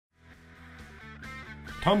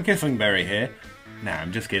Tom Kissingberry here. Nah,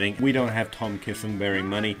 I'm just kidding. We don't have Tom Kissingberry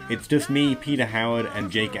money. It's just me, Peter Howard,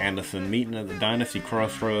 and Jake Anderson meeting at the Dynasty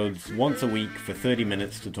Crossroads once a week for 30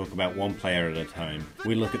 minutes to talk about one player at a time.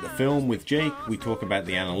 We look at the film with Jake, we talk about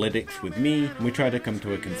the analytics with me, and we try to come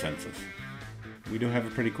to a consensus. We do have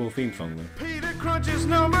a pretty cool theme song though. Peter crunches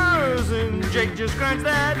numbers and Jake just grinds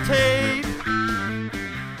that tape.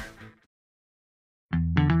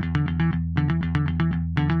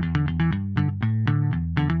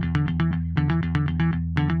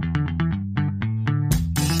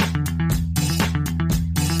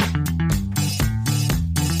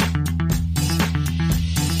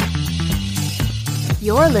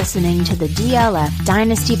 You're listening to the DLF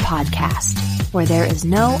Dynasty podcast, where there is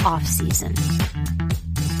no off-season.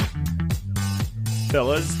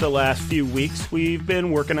 Fellas, the last few weeks we've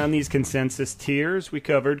been working on these consensus tiers. We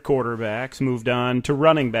covered quarterbacks, moved on to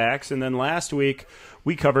running backs, and then last week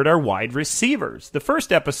we covered our wide receivers. The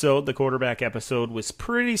first episode, the quarterback episode, was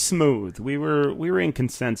pretty smooth. We were in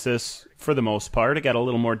consensus for the most part. It got a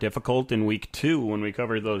little more difficult in week 2 when we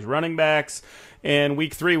covered those running backs, and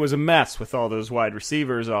week 3 was a mess with all those wide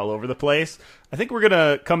receivers all over the place. I think we're going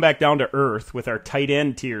to come back down to earth with our tight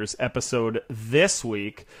end tiers episode this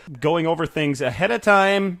week, going over things ahead of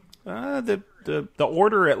time. The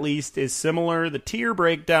order, at least, is similar. The tier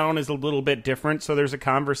breakdown is a little bit different, so there's a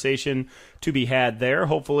conversation to be had there.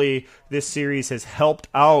 Hopefully, this series has helped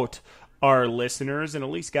out our listeners and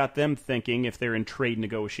at least got them thinking if they're in trade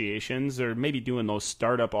negotiations or maybe doing those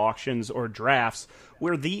startup auctions or drafts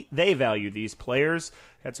where they value these players.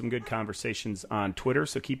 Had some good conversations on Twitter,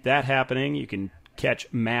 so keep that happening. You can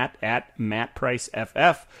catch Matt at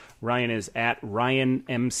MattPriceFF. Ryan is at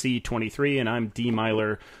RyanMC23, and I'm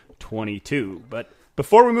DMyler22. But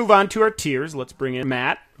before we move on to our tiers, let's bring in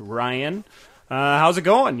Matt. Ryan, how's it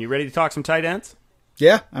going? You ready to talk some tight ends?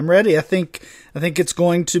 Yeah, I'm ready. I think it's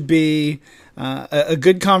going to be a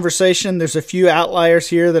good conversation. There's a few outliers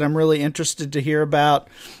here that I'm really interested to hear about.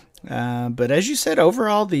 But as you said,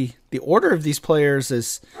 overall, the order of these players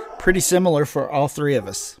is pretty similar for all three of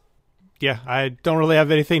us. Yeah, I don't really have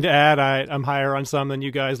anything to add. I'm higher on some than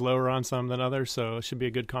you guys, lower on some than others, so it should be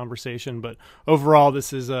a good conversation. But overall,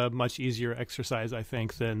 this is a much easier exercise, I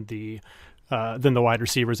think, than the wide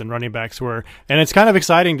receivers and running backs were. And it's kind of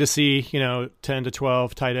exciting to see, 10 to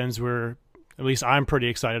 12 tight ends were, at least I'm pretty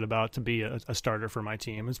excited about, to be a starter for my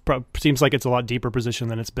team. It seems like it's a lot deeper position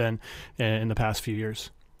than it's been in the past few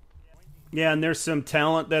years. Yeah, and there's some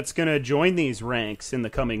talent that's going to join these ranks in the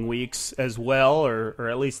coming weeks as well, or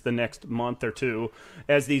at least the next month or two,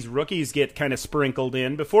 as these rookies get kind of sprinkled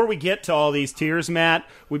in. Before we get to all these tiers, Matt,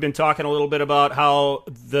 we've been talking a little bit about how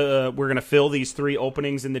we're going to fill these 3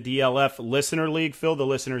 openings in the DLF Listener League. Fill the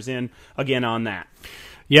listeners in again on that.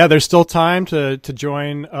 Yeah, there's still time to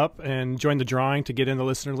join up and join the drawing to get in the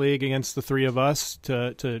Listener League against the 3 of us.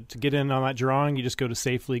 To get in on that drawing, you just go to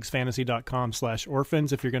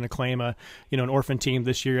safeleaguesfantasy.com/orphans. If you're going to claim an orphan team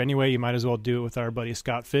this year anyway, you might as well do it with our buddy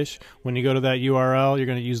Scott Fish. When you go to that URL, you're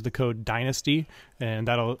going to use the code Dynasty, and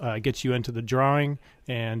that'll get you into the drawing.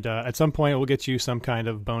 And at some point, it will get you some kind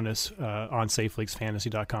of bonus on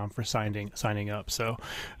safeleaguesfantasy.com for signing up. So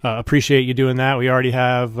appreciate you doing that. We already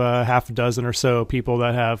have half a dozen or so people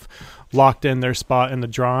that have locked in their spot in the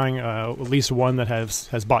drawing, at least one that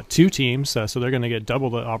has bought 2 teams, so they're going to get double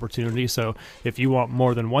the opportunity. So if you want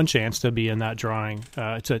more than one chance to be in that drawing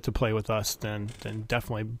to play with us, then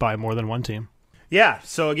definitely buy more than one team. Yeah,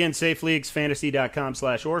 so again,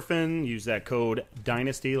 safeleaguesfantasy.com/orphan. Use that code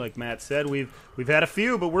Dynasty, like Matt said. We've had a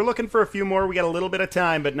few, but we're looking for a few more. We got a little bit of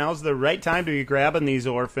time, but now's the right time to be grabbing these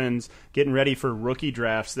orphans, getting ready for rookie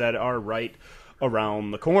drafts that are right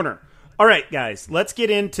around the corner. All right, guys, let's get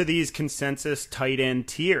into these consensus tight end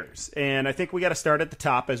tiers. And I think we got to start at the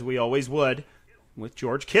top, as we always would, with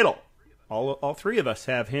George Kittle. All 3 of us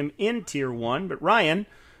have him in tier 1, but Ryan,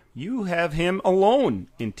 you have him alone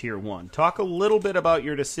in tier 1. Talk a little bit about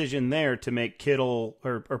your decision there to make Kittle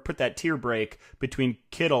or put that tier break between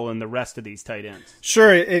Kittle and the rest of these tight ends.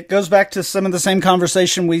 Sure. It goes back to some of the same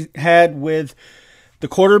conversation we had with the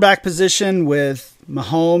quarterback position with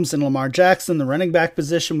Mahomes and Lamar Jackson, the running back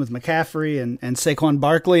position with McCaffrey and Saquon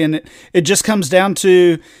Barkley. And it just comes down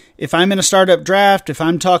to, if I'm in a startup draft, if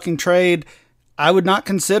I'm talking trade, I would not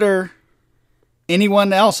consider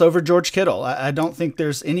anyone else over George Kittle. I don't think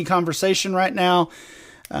there's any conversation right now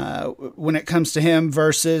when it comes to him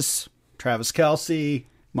versus Travis Kelce,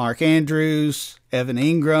 Mark Andrews, Evan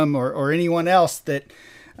Ingram, or anyone else that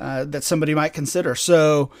somebody might consider.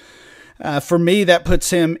 So for me, that puts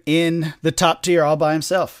him in the top tier all by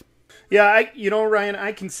himself. Yeah, Ryan,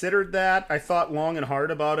 I considered that. I thought long and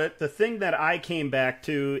hard about it. The thing that I came back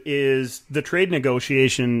to is the trade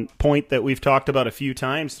negotiation point that we've talked about a few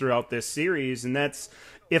times throughout this series, and that's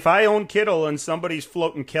if I own Kittle and somebody's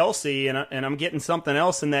floating Kelsey and I'm getting something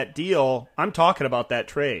else in that deal, I'm talking about that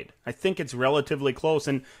trade. I think it's relatively close.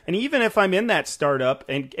 And even if I'm in that startup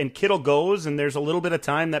and Kittle goes and there's a little bit of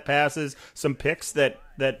time that passes, some picks that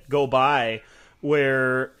go by,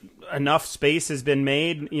 where enough space has been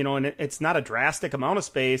made, and it's not a drastic amount of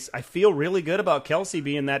space, I feel really good about Kelsey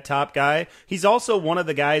being that top guy. He's also one of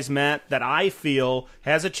the guys, Matt, that I feel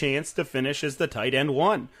has a chance to finish as the tight end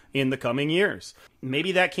 1 in the coming years.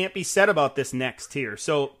 Maybe that can't be said about this next tier.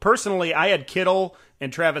 So personally, I had Kittle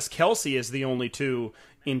and Travis Kelsey as the only 2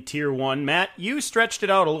 in tier 1. Matt, you stretched it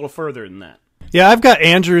out a little further than that. Yeah, I've got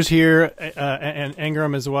Andrews here and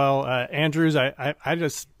Ingram as well. Andrews,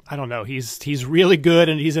 I don't know. He's really good,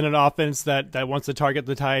 and he's in an offense that wants to target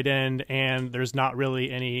the tight end, and there's not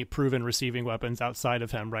really any proven receiving weapons outside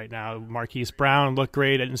of him right now. Marquise Brown looked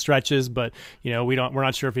great in stretches, but we're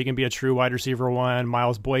not sure if he can be a true wide receiver 1.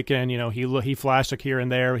 Miles Boykin, he flashed here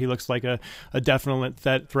and there. He looks like a definite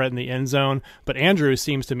threat in the end zone. But Andrews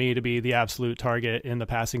seems to me to be the absolute target in the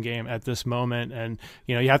passing game at this moment. And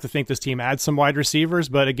you have to think this team adds some wide receivers,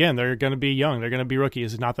 but again, they're going to be young. They're going to be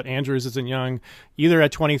rookies. It's not that Andrews isn't young either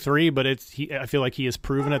at 23. But I feel like he is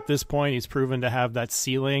proven at this point. He's proven to have that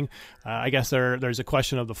ceiling. I guess there's a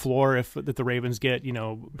question of the floor if the Ravens get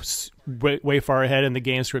way far ahead and the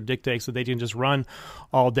game script dictates that they can just run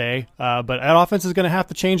all day. But that offense is going to have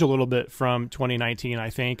to change a little bit from 2019, I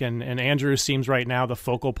think. And Andrews seems right now the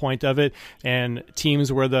focal point of it. And teams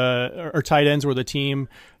or tight ends where the team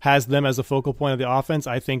has them as a focal point of the offense,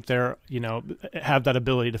 I think they're have that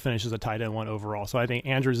ability to finish as a tight end 1 overall. So I think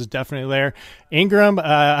Andrews is definitely there. Ingram,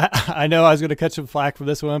 I know I was going to catch some flack for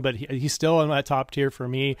this one, but he's still in that top tier for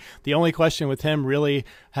me. The only question with him really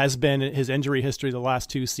has been his injury history the last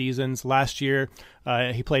 2 seasons. Last year,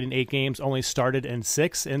 he played in 8 games, only started in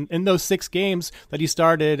 6. And in those 6 games that he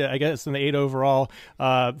started, I guess in the 8 overall,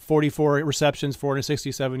 44 receptions,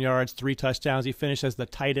 467 yards, 3 touchdowns. He finished as the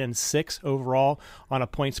tight end 6 overall on a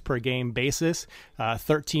points per game basis,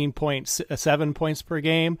 13.7 points per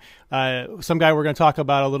game. Some guy we're going to talk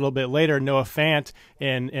about a little bit later, Noah Fant,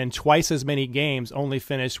 in twice as many games, only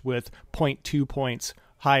finished with 0.2 points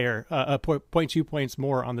higher, 0.2 points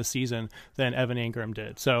more on the season than Evan Ingram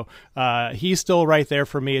did. So he's still right there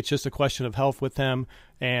for me. It's just a question of health with him,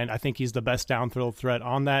 and I think he's the best downfield threat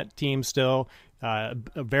on that team still. A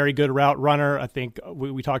very good route runner. I think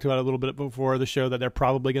we talked about it a little bit before the show that they're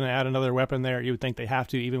probably going to add another weapon there. You would think they have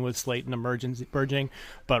to, even with Slayton emerging.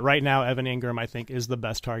 But right now, Evan Ingram, I think, is the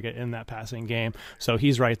best target in that passing game. So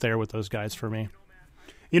he's right there with those guys for me.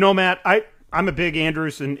 Matt, I'm a big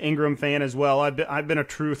Andrews and Ingram fan as well. I've been a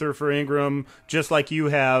truther for Ingram, just like you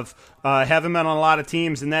have. Have him on a lot of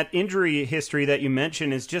teams, and that injury history that you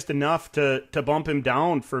mentioned is just enough to bump him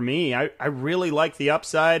down for me. I really like the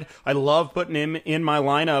upside. I love putting him in my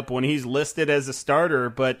lineup when he's listed as a starter,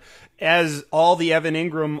 but as all the Evan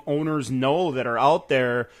Ingram owners know that are out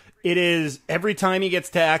there, it is every time he gets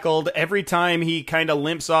tackled, every time he kind of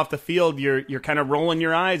limps off the field, you're kind of rolling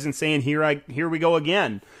your eyes and saying, here we go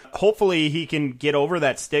again. Hopefully he can get over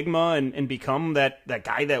that stigma and become that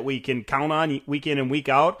guy that we can count on week in and week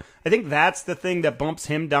out. I think that's the thing that bumps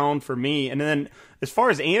him down for me. And then as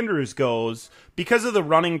far as Andrews goes, because of the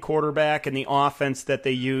running quarterback and the offense that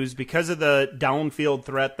they use, because of the downfield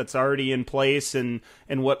threat that's already in place and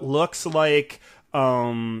what looks like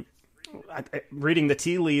reading the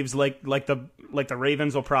tea leaves, like the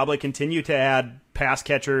Ravens will probably continue to add pass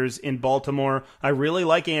catchers in Baltimore. I really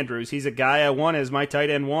like Andrews. He's a guy I want as my tight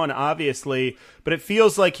end 1, obviously, but it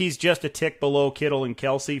feels like he's just a tick below Kittle and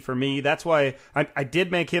Kelsey for me. That's why I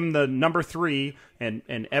did make him the number 3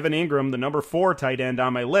 and Evan Ingram the number 4 tight end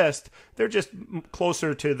on my list. They're just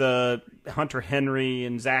closer to the Hunter Henry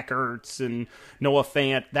and Zach Ertz and Noah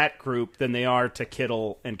Fant, that group, than they are to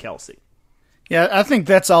Kittle and Kelsey. Yeah, I think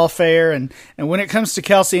that's all fair. And when it comes to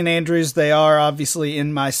Kelsey and Andrews, they are obviously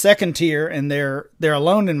in my second tier, and they're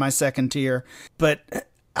alone in my second tier. But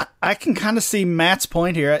I can kind of see Matt's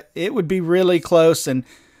point here. It would be really close,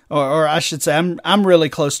 or I should say, I'm really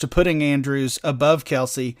close to putting Andrews above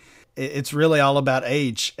Kelsey. It's really all about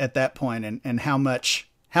age at that point, and how much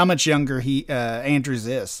younger Andrews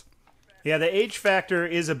is. Yeah, the age factor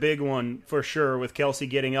is a big one for sure with Kelsey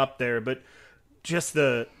getting up there, but just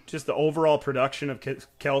the overall production of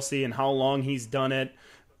Kelsey and how long he's done it,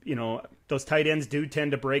 those tight ends do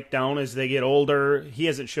tend to break down as they get older. He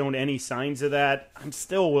hasn't shown any signs of that. I'm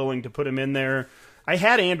still willing to put him in there. I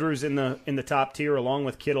had Andrews in the top tier along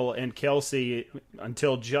with Kittle and Kelsey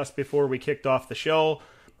until just before we kicked off the show.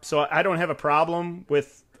 So I don't have a problem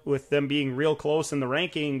with them being real close in the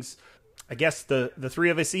rankings. I guess the three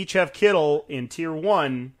of us each have Kittle in tier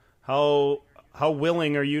 1. How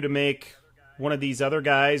willing are you to make one of these other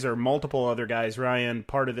guys or multiple other guys, Ryan,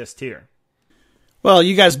 part of this tier? Well,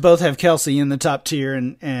 you guys both have Kelsey in the top tier,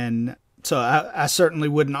 and so I certainly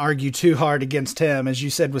wouldn't argue too hard against him. As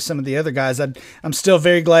you said with some of the other guys, I'm still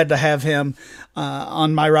very glad to have him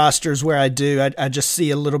on my rosters where I do. I just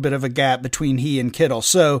see a little bit of a gap between he and Kittle.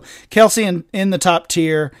 So Kelsey in the top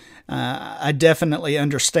tier, I definitely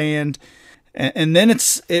understand. And then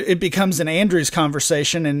it becomes an Andrews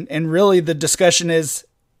conversation, and really the discussion is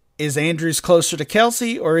Andrews closer to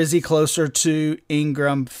Kelsey or is he closer to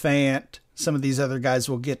Ingram, Fant? Some of these other guys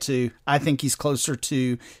we'll get to. I think he's closer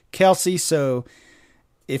to Kelsey. So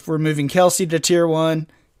if we're moving Kelsey to tier 1,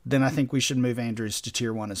 then I think we should move Andrews to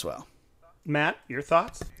tier 1 as well. Matt, your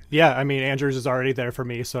thoughts? Yeah, I mean, Andrews is already there for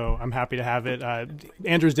me, so I'm happy to have it.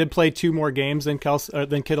 Andrews did play 2 more games than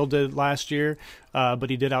Kittle did last year, but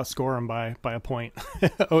he did outscore him by a point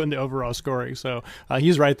in the overall scoring. So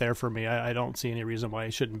he's right there for me. I don't see any reason why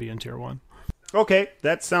he shouldn't be in tier 1. Okay,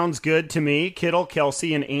 that sounds good to me. Kittle,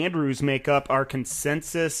 Kelsey, and Andrews make up our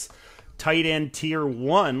consensus tight end tier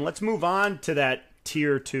 1. Let's move on to that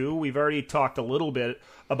tier 2. We've already talked a little bit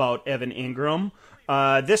about Evan Ingram.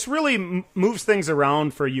 This really moves things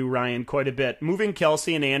around for you, Ryan, quite a bit. Moving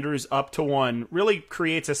Kelsey and Andrews up to 1 really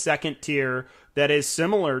creates a second tier that is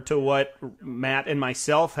similar to what Matt and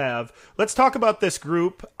myself have. Let's talk about this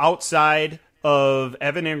group outside of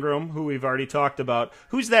Evan Ingram, who we've already talked about.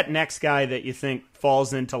 Who's that next guy that you think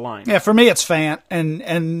falls into line? Yeah, for me it's Fant,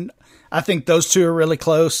 and I think those two are really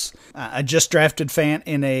close. I just drafted Fant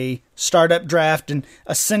in a startup draft and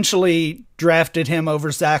essentially drafted him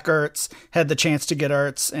over Zach Ertz, had the chance to get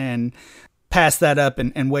Ertz and passed that up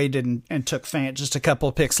and waited and took Fant just a couple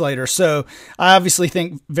of picks later. So I obviously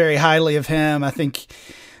think very highly of him. I think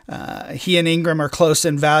he and Ingram are close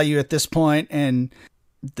in value at this point,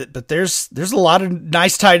 but there's a lot of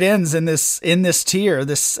nice tight ends in this tier.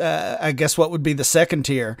 This I guess what would be the second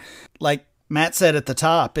tier. Like Matt said at the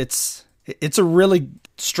top, it's a really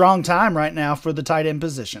strong time right now for the tight end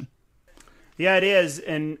position. Yeah, it is,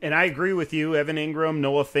 and I agree with you. Evan Ingram,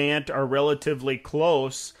 Noah Fant are relatively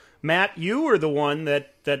close. Matt, you were the one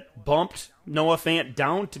that bumped Noah Fant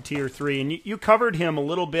down to tier 3, and you covered him a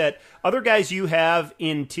little bit. Other guys you have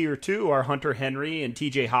in tier 2 are Hunter Henry and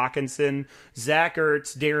TJ Hawkinson, Zach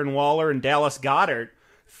Ertz, Darren Waller, and Dallas Goedert.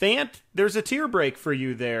 Fant, there's a tier break for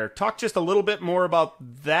you there. Talk just a little bit more about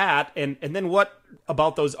that, and then what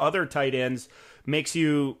about those other tight ends makes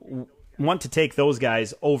you want to take those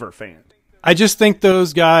guys over Fant? I just think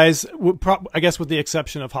those guys, I guess with the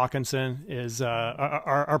exception of Hawkinson,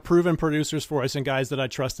 are proven producers for us and guys that I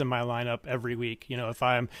trust in my lineup every week. You know, if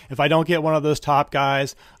I don't get one of those top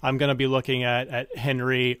guys, I'm going to be looking at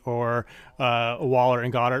Henry or Waller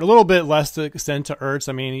and Goddard. A little bit less to extent to Ertz.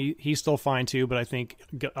 I mean, he's still fine too, but I think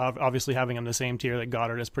obviously having him the same tier that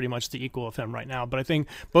Goddard is pretty much the equal of him right now. But I think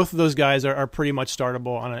both of those guys are pretty much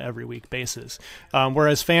startable on an every week basis.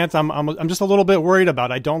 Whereas Fant, I'm just a little bit worried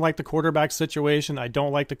about. I don't like the quarterback situation. I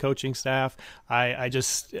don't like the coaching staff.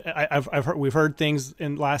 We've heard things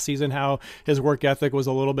in last season how his work ethic was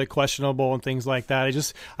a little bit questionable and things like that.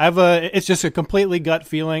 It's just a completely gut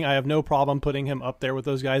feeling. I have no problem putting him up there with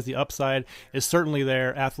those guys. The upside is certainly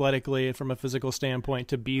there athletically and from a physical standpoint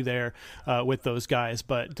to be there with those guys.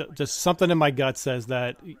 But just something in my gut says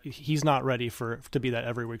that he's not ready to be that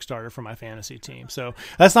every week starter for my fantasy team. So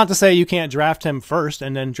that's not to say you can't draft him first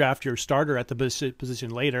and then draft your starter at the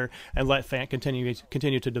position later and let Fant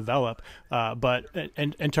continue to develop. But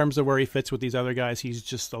in terms of where he fits with these other guys, he's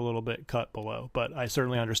just a little bit cut below. But I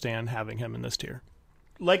certainly understand having him in this tier.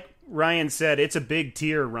 Like Ryan said, it's a big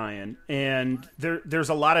tier, Ryan, and there's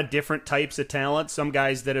a lot of different types of talent. Some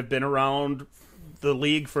guys that have been around the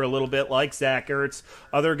league for a little bit, like Zach Ertz.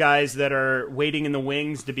 Other guys that are waiting in the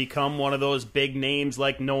wings to become one of those big names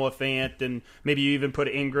like Noah Fant, and maybe you even put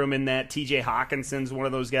Ingram in that. TJ Hawkinson's one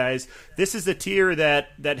of those guys. This is a tier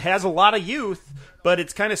that has a lot of youth, but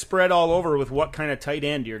it's kind of spread all over with what kind of tight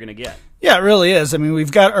end you're going to get. Yeah, it really is. I mean,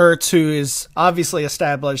 we've got Ertz, who is obviously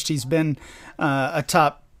established. He's been a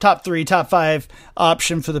top 3, top 5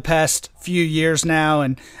 option for the past few years now,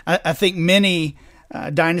 and I think many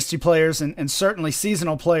Dynasty players and certainly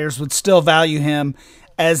seasonal players would still value him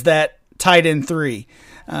as that tight end 3,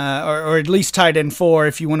 or at least tight end 4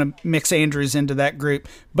 if you want to mix Andrews into that group.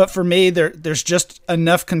 But for me, there's just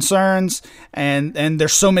enough concerns, and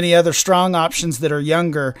there's so many other strong options that are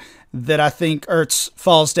younger that I think Ertz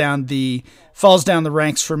falls down the falls down the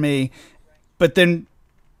ranks for me. But then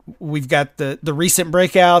we've got the recent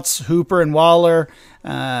breakouts, Hooper and Waller,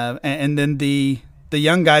 and then the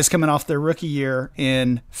young guys coming off their rookie year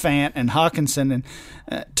in Fant and Hawkinson.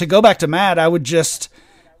 And to go back to Matt, I would just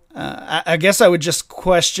I guess I would just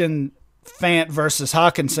question Fant versus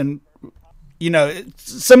Hawkinson. You know,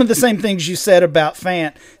 some of the same things you said about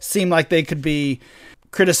Fant seem like they could be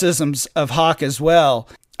criticisms of Hawk as well.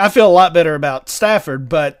 I feel a lot better about Stafford,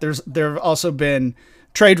 but there have also been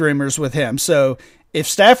trade rumors with him. So if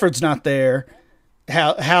Stafford's not there,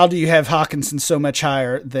 how do you have Hawkinson so much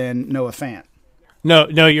higher than Noah Fant? No,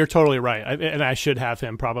 you're totally right. And I should have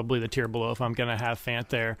him probably the tier below if I'm going to have Fant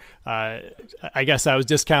there. I guess I was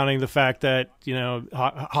discounting the fact that, you know,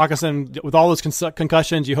 Hawkinson, with all those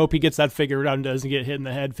concussions, you hope he gets that figured out and doesn't get hit in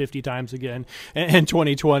the head 50 times again in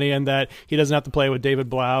 2020, and that he doesn't have to play with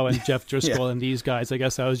David Blau and Jeff Driscoll and these guys. I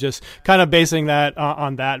guess I was just kind of basing that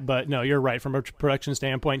on that. But no, you're right. From a production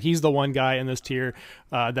standpoint, he's the one guy in this tier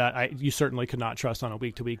that you certainly could not trust on a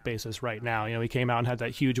week-to-week basis right now. You know, he came out and had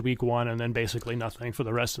that huge week one and then basically nothing for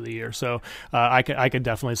the rest of the year. So I could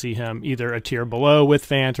definitely see him either a tier below with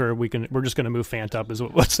Fant, or we're just going to move Fant up is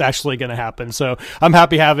what's actually going to happen. So I'm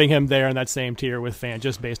happy having him there in that same tier with Fant,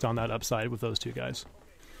 just based on that upside with those two guys.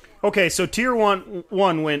 Okay, so tier one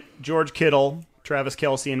went George Kittle, Travis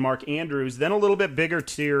Kelce, and Mark Andrews. Then a little bit bigger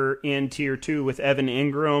tier in tier two with Evan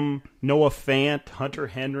Ingram, Noah Fant, Hunter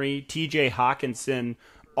Henry, TJ Hawkinson,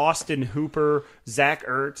 Austin Hooper, Zach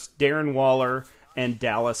Ertz, Darren Waller, and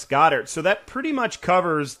Dallas Goedert. So that pretty much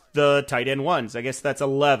covers the tight end ones. I guess that's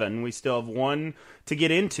 11. We still have one to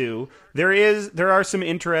get into. There are some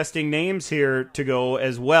interesting names here to go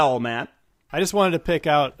as well, Matt. I just wanted to pick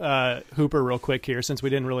out Hooper real quick here, since we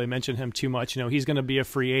didn't really mention him too much. You know, he's going to be a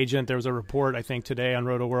free agent. There was a report, I think, today on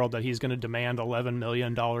Roto World that he's going to demand $11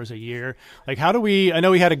 million a year. Like, I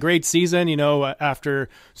know he had a great season, you know, after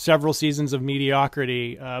several seasons of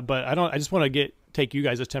mediocrity, but I just want to take you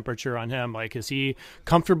guys' temperature on him. Like, is he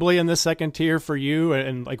comfortably in this second tier for you?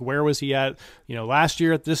 And like, where was he at, you know, last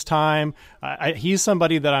year at this time? He's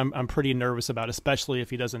somebody that I'm pretty nervous about, especially if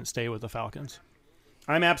he doesn't stay with the Falcons.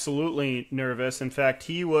 I'm absolutely nervous. In fact,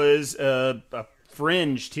 he was a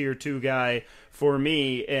fringe tier 2 guy for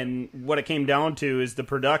me, and what it came down to is the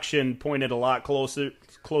production pointed a lot closer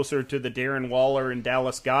to the Darren Waller and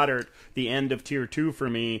Dallas Goedert, the end of tier 2 for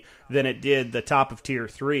me, than it did the top of tier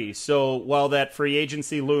 3. So while that free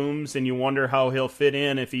agency looms and you wonder how he'll fit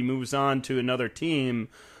in if he moves on to another team,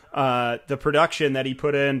 the production that he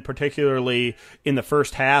put in, particularly in the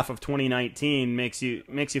first half of 2019, makes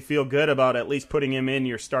you feel good about at least putting him in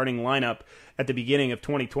your starting lineup at the beginning of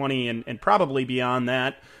 2020 and probably beyond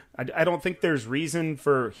that. I don't think there's reason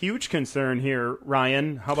for huge concern here,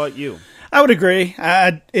 Ryan. How about you? I would agree.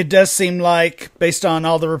 It does seem like, based on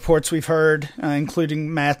all the reports we've heard,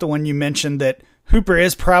 including Matt, the one you mentioned, that Hooper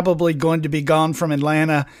is probably going to be gone from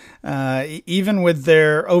Atlanta, even with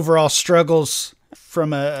their overall struggles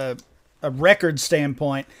from a record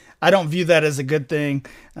standpoint. I don't view that as a good thing.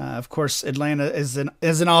 Of course, Atlanta is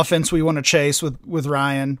an offense we want to chase with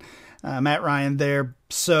Ryan, Matt Ryan there.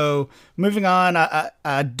 So moving on,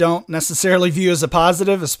 I don't necessarily view as a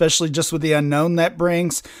positive, especially just with the unknown that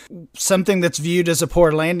brings. Something that's viewed as a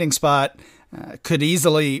poor landing spot could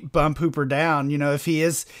easily bump Hooper down. You know, if he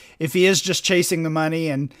is just chasing the money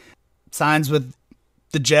and signs with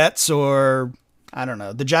the Jets or, I don't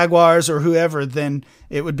know, the Jaguars or whoever, then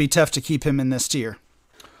it would be tough to keep him in this tier.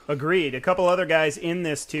 Agreed. A couple other guys in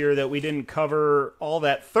this tier that we didn't cover all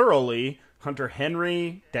that thoroughly: Hunter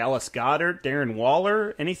Henry, Dallas Goedert, Darren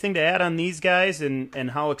Waller. Anything to add on these guys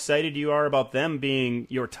and how excited you are about them being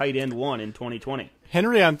your tight end one in 2020?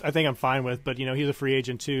 Henry, I think I'm fine with, but, you know, he's a free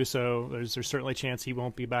agent too, so there's certainly a chance he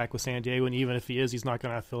won't be back with San Diego, and even if he is, he's not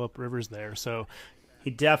going to have Phillip Rivers there. So he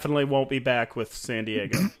definitely won't be back with San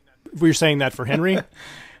Diego. We're saying that for Henry?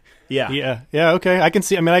 Yeah. Okay. I can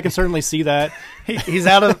certainly see that. He's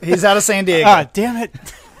out of San Diego. Ah, damn it.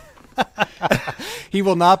 He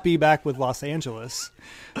will not be back with Los Angeles.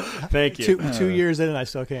 Thank you. 2 years in, and I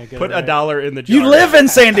still can't get Put it right. $1 in the jar. You live in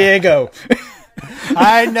San Diego.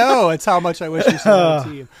 I know. It's how much I wish you saw the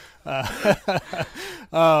team.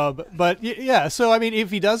 But yeah, so I mean, if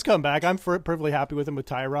he does come back, I'm perfectly happy with him with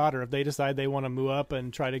Tyrod, or if they decide they want to move up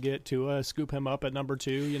and try to get Tua, scoop him up at number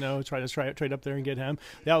 2, you know, try to trade up there and get him.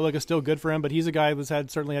 The outlook is still good for him, but he's a guy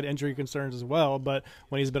that's certainly had injury concerns as well. But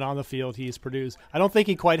when he's been on the field, he's produced. I don't think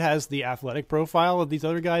he quite has the athletic profile of these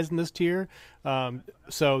other guys in this tier.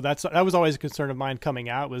 So that was always a concern of mine coming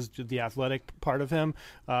out, was the athletic part of him.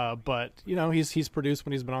 But you know, he's produced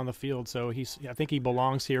when he's been on the field, so I think he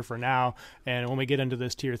belongs here for now. And when we get into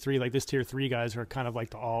this tier 3, like this tier 3 guys are kind of like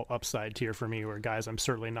the all upside tier for me, where guys I'm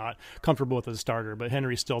certainly not comfortable with as a starter, but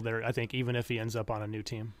Henry's still there, I think, even if he ends up on a new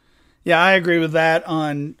team. Yeah, I agree with that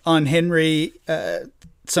on Henry.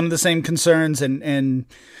 Some of the same concerns and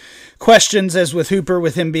questions as with Hooper,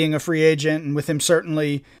 with him being a free agent, and with him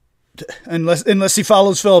certainly, unless he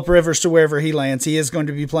follows Phillip Rivers to wherever he lands, he is going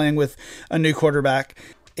to be playing with a new quarterback.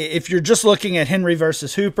 If you're just looking at Henry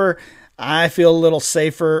versus Hooper, I feel a little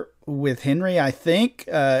safer with Henry, I think.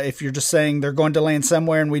 If you're just saying they're going to land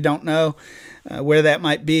somewhere and we don't know where that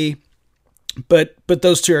might be. But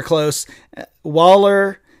those two are close.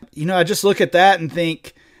 Waller, I just look at that and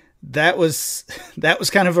think that was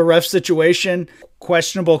kind of a rough situation.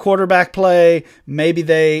 Questionable quarterback play. Maybe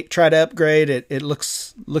they try to upgrade. It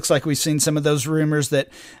looks like we've seen some of those rumors that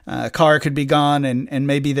Carr could be gone and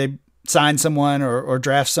maybe they sign someone or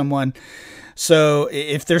draft someone. So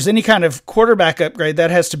if there's any kind of quarterback upgrade,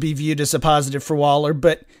 that has to be viewed as a positive for Waller.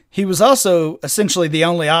 But he was also essentially the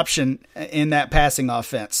only option in that passing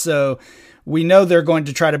offense. So we know they're going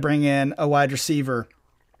to try to bring in a wide receiver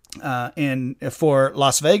in for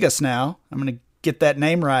Las Vegas now. I'm going to get that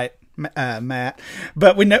name right, Matt.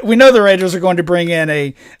 But we know the Raiders are going to bring in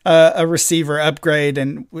a receiver upgrade,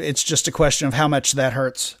 and it's just a question of how much that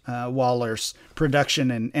hurts Waller's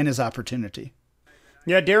production and his opportunity.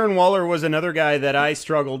 Yeah, Darren Waller was another guy that I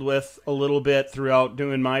struggled with a little bit throughout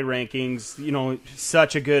doing my rankings.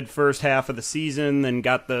 Such a good first half of the season, then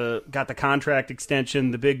got the contract extension,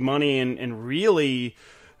 the big money, and really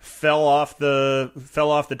fell off the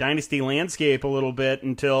dynasty landscape a little bit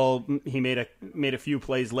until he made a few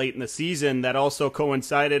plays late in the season. That also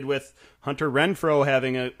coincided with Hunter Renfrow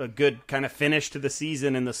having a good kind of finish to the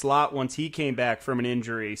season in the slot once he came back from an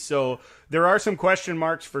injury. So there are some question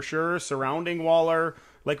marks for sure surrounding Waller.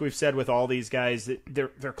 Like we've said with all these guys,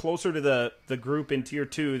 they're closer to the group in tier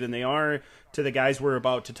 2 than they are to the guys we're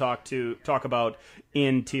about to talk about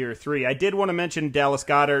in tier 3. I did want to mention Dallas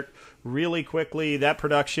Goedert really quickly. That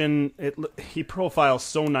production, he profiles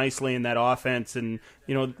so nicely in that offense, and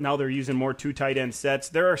now they're using more 2 tight end sets.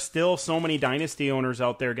 There are still so many dynasty owners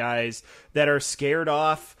out there, guys, that are scared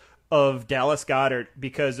off of Dallas Goedert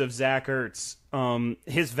because of Zach Ertz.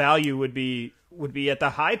 His value would be at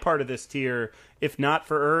the high part of this tier if not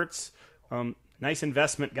for Ertz. Nice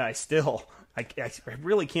investment guy still. I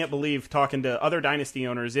really can't believe, talking to other dynasty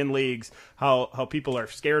owners in leagues, how people are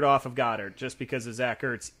scared off of Goddard just because of Zach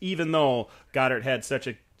Ertz, even though Goddard had such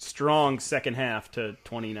a strong second half to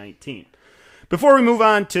 2019. Before we move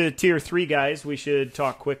on to tier 3, guys, we should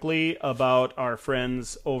talk quickly about our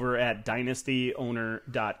friends over at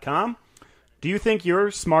DynastyOwner.com. Do you think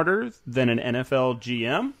you're smarter than an NFL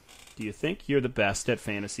GM? Do you think you're the best at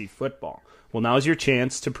fantasy football? Well, now's your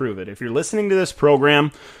chance to prove it. If you're listening to this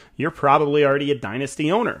program, you're probably already a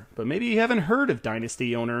Dynasty owner, but maybe you haven't heard of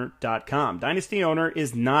DynastyOwner.com. Dynasty Owner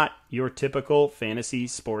is not your typical fantasy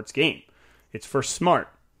sports game. It's for smart,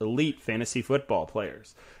 elite fantasy football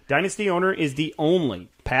players. Dynasty Owner is the only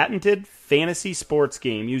patented fantasy sports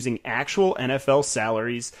game using actual NFL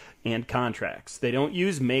salaries and contracts. They don't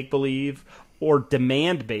use make-believe or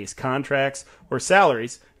demand-based contracts or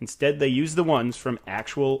salaries. Instead, they use the ones from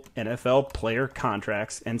actual NFL player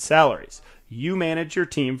contracts and salaries. You manage your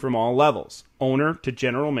team from all levels, owner to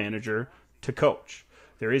general manager to coach.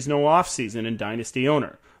 There is no offseason in Dynasty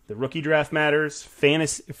Owner. The rookie draft matters,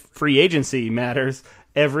 fantasy free agency matters,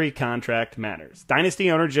 every contract matters.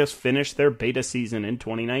 Dynasty Owner just finished their beta season in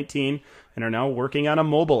 2019 and are now working on a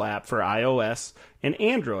mobile app for iOS and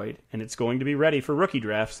Android, and it's going to be ready for rookie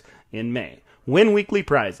drafts in May. Win weekly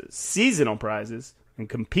prizes, seasonal prizes, and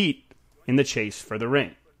compete in the chase for the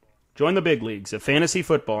ring. Join the big leagues of fantasy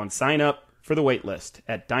football and sign up for the wait list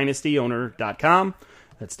at DynastyOwner.com.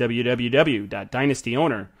 That's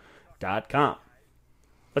www.DynastyOwner.com.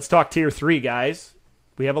 Let's talk tier 3, guys.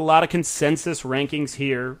 We have a lot of consensus rankings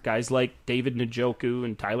here. Guys like David Njoku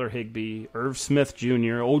and Tyler Higbee, Irv Smith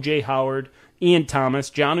Jr., O.J. Howard, Ian Thomas,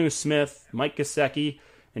 Jonnu Smith, Mike Gesicki,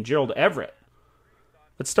 and Gerald Everett.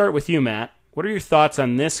 Let's start with you, Matt. What are your thoughts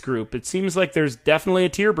on this group? It seems like there's definitely a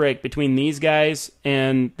tier break between these guys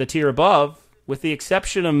and the tier above, with the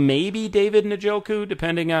exception of maybe David Njoku,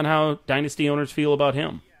 depending on how dynasty owners feel about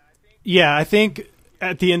him. Yeah, I think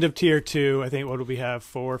at the end of tier 2, I think what do we have?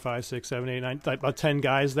 4, 5, 6, 7, 8, 9, about 10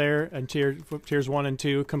 guys there, and tiers 1 and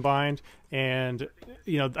 2 combined. And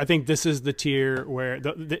I think this is the tier where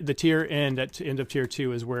the tier end at end of tier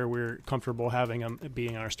 2 is where we're comfortable having them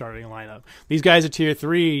being in our starting lineup. These guys at tier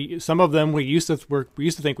 3, some of them we used to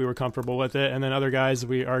think we were comfortable with it, and then other guys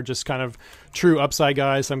we are just kind of true upside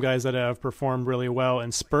guys. Some guys that have performed really well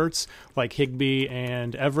in spurts, like Higbee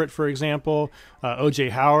and Everett, for example. OJ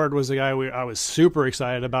Howard was a guy I was super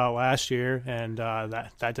excited about last year, and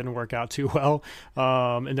that didn't work out too well.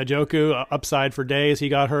 And Njoku, upside for days. He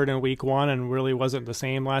got hurt in week 1 and really wasn't the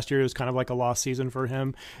same last year. It was kind of like a lost season for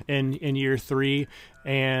him in year 3.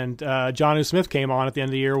 And Jonnu Smith came on at the end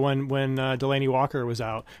of the year when Delaney Walker was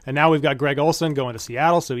out. And now we've got Greg Olson going to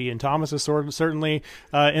Seattle, so Ian Thomas is certainly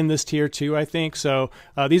in this tier 2, I think. So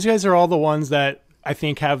these guys are all the ones that I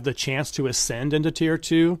think have the chance to ascend into tier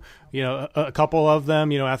 2. A couple of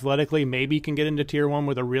them, athletically maybe can get into tier 1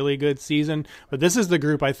 with a really good season. But this is the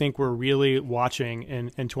group I think we're really watching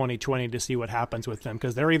in 2020 to see what happens with them,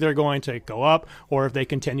 because they're either going to go up, or if they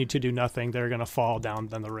continue to do nothing, they're going to fall down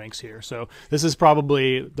the ranks here. So this is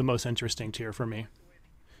probably the most interesting tier for me.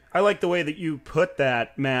 I like the way that you put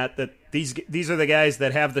that, Matt, that these are the guys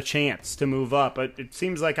that have the chance to move up. It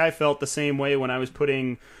seems like I felt the same way when I was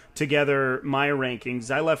putting together my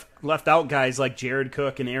rankings. I left out guys like Jared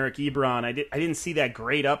Cook and Eric Ebron. I didn't see that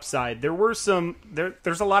great upside. There's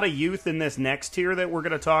a lot of youth in this next tier that we're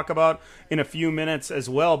going to talk about in a few minutes as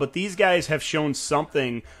well, but these guys have shown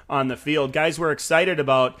something on the field. Guys we're excited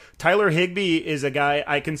about. Tyler Higbee is a guy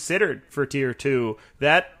I considered for tier 2.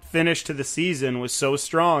 That finish to the season was so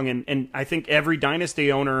strong, and I think every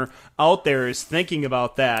Dynasty owner out there is thinking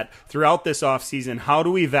about that throughout this offseason. How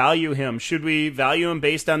do we value him? Should we value him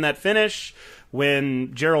based on that finish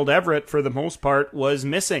when Gerald Everett, for the most part, was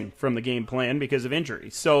missing from the game plan because of injury?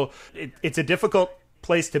 So it's a difficult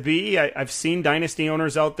place to be. I've seen Dynasty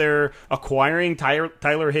owners out there acquiring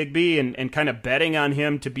Tyler Higbee and kind of betting on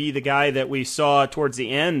him to be the guy that we saw towards the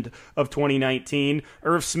end of 2019.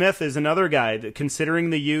 Irv Smith is another guy that, considering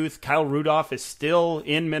the youth, Kyle Rudolph is still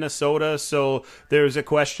in Minnesota, so there's a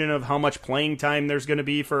question of how much playing time there's going to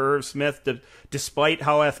be for Irv Smith, despite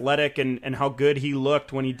how athletic and how good he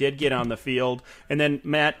looked when he did get on the field. And then,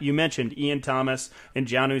 Matt, you mentioned Ian Thomas and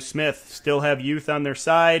Jonnu Smith still have youth on their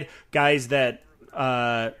side, guys that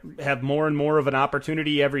have more and more of an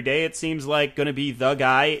opportunity every day, it seems like, going to be the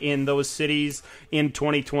guy in those cities in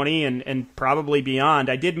 2020 and probably beyond.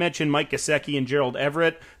 I did mention Mike Gesicki and Gerald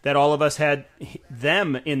Everett, that all of us had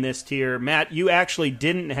them in this tier. Matt, you actually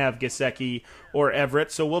didn't have Gesicki or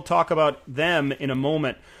Everett, so we'll talk about them in a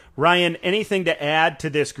moment. Ryan, anything to add to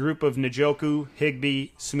this group of Njoku, Higbee,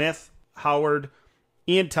 Smith, Howard,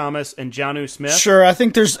 Ian Thomas, and Jonnu Smith? Sure. I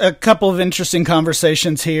think there's a couple of interesting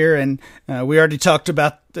conversations here, and we already talked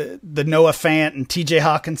about the Noah Fant and TJ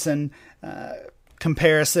Hawkinson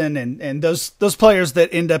comparison, and those players that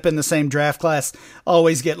end up in the same draft class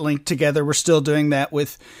always get linked together. We're still doing that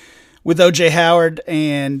with OJ Howard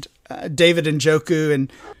and David Njoku,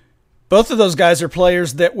 and both of those guys are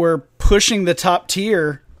players that were pushing the top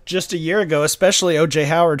tier just a year ago, especially OJ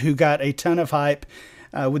Howard, who got a ton of hype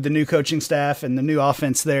with the new coaching staff and the new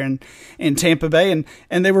offense there in Tampa Bay.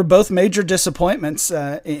 And they were both major disappointments.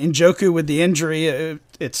 Njoku with the injury,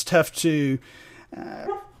 it's tough to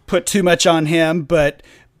put too much on him, but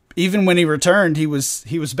even when he returned, he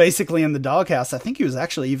was basically in the doghouse. I think he was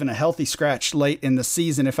actually even a healthy scratch late in the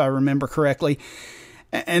season, if I remember correctly.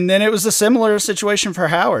 And then it was a similar situation for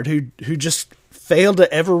Howard, who just failed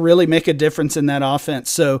to ever really make a difference in that offense.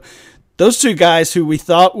 So those two guys who we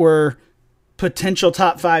thought were potential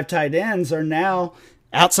top 5 tight ends are now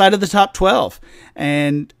outside of the top 12.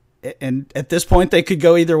 And at this point, they could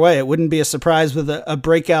go either way. It wouldn't be a surprise with a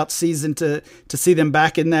breakout season to see them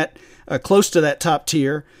back in that close to that top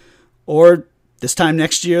tier, or this time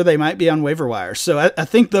next year, they might be on waiver wire. So I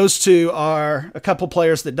think those two are a couple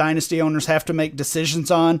players that Dynasty owners have to make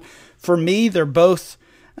decisions on. For me, they're both,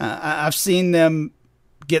 I've seen them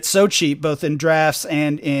get so cheap, both in drafts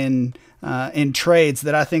and in trades,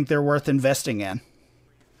 that I think they're worth investing in.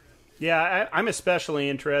 Yeah, I'm especially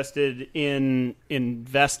interested in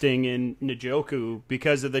investing in Njoku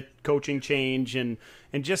because of the coaching change and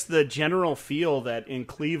just the general feel that in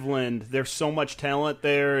Cleveland there's so much talent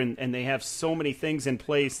there and they have so many things in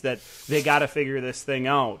place that they got to figure this thing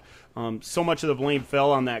out. So much of the blame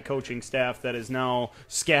fell on that coaching staff that is now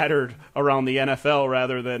scattered around the NFL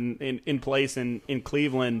rather than in place in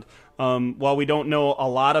Cleveland. While we don't know a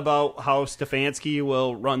lot about how Stefanski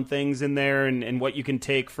will run things in there and what you can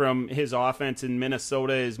take from his offense in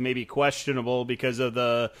Minnesota is maybe questionable because of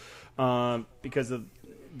the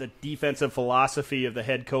defensive philosophy of the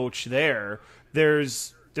head coach there.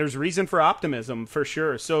 There's reason for optimism for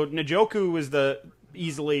sure. So Njoku was the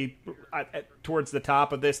easily towards the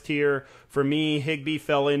top of this tier. For me, Higbee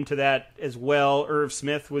fell into that as well. Irv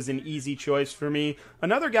Smith was an easy choice for me.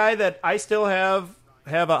 Another guy that I still have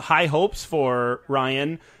high hopes for,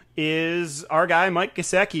 Ryan, is our guy Mike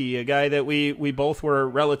Gesicki, a guy that we both were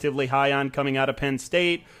relatively high on coming out of Penn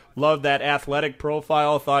State. Loved that athletic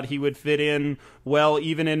profile, thought he would fit in well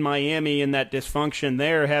even in Miami in that dysfunction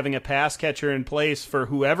there, having a pass catcher in place for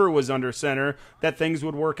whoever was under center, that things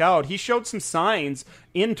would work out. He showed some signs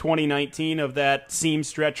in 2019 of that seam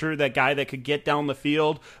stretcher, that guy that could get down the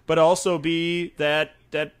field, but also be that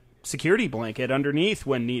security blanket underneath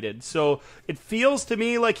when needed. So it feels to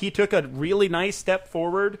me like he took a really nice step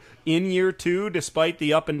forward in year 2, despite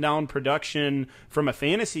the up and down production from a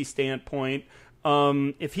fantasy standpoint.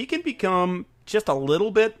 If he can become just a little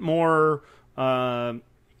bit more, if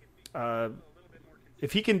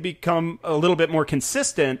he can become a little bit more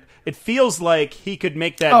consistent, it feels like he could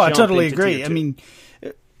make that jump. I totally into agree. tier 2. I mean,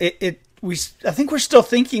 I think we're still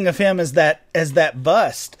thinking of him as that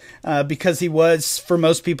bust because he was, for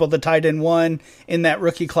most people, the tight end 1 in that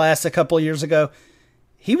rookie class a couple of years ago.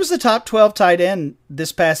 He was the top 12 tight end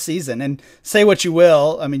this past season, and say what you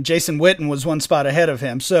will, I mean, Jason Witten was one spot ahead of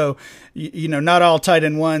him. So, not all tight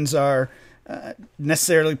end 1s are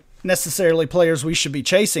necessarily players we should be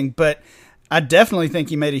chasing, but I definitely think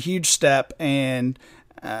he made a huge step, and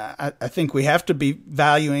I think we have to be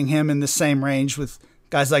valuing him in the same range with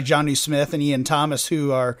guys like Jonnu Smith and Ian Thomas,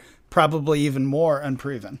 who are probably even more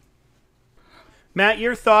unproven. Matt,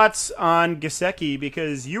 your thoughts on Gesicki,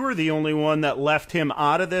 because you were the only one that left him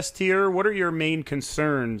out of this tier. What are your main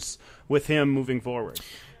concerns with him moving forward?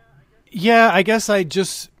 Yeah, I guess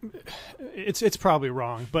it's probably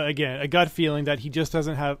wrong, but again, a gut feeling that he just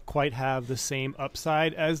doesn't quite have the same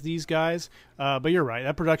upside as these guys. But you're right,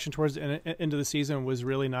 that production towards the end of the season was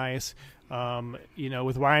really nice.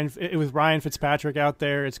 With Ryan Fitzpatrick out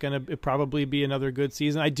there, it's going to probably be another good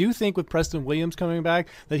season. I do think with Preston Williams coming back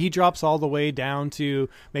that he drops all the way down to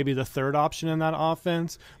maybe the third option in that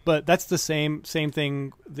offense. But that's the same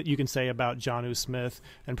thing that you can say about Jonnu Smith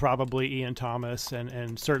and probably Ian Thomas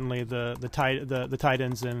and certainly the tight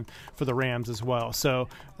ends in for the Rams as well. So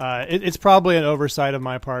it's probably an oversight of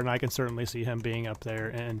my part, and I can certainly see him being up there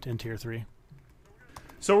in tier 3.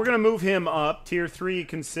 So we're going to move him up. Tier 3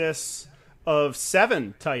 consists of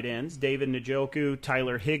 7 tight ends: David Njoku,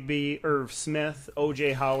 Tyler Higbee, Irv Smith,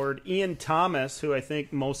 O.J. Howard, Ian Thomas, who I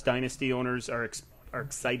think most Dynasty owners are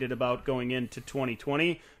excited about going into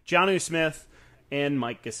 2020, Jonnu Smith, and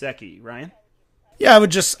Mike Gesicki. Ryan? Yeah, I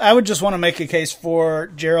would just want to make a case for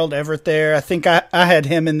Gerald Everett there. I think I had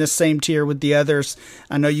him in this same tier with the others.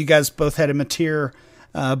 I know you guys both had him a tier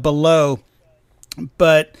below,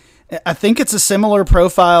 but I think it's a similar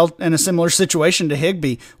profile and a similar situation to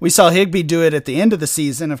Higbee. We saw Higbee do it at the end of the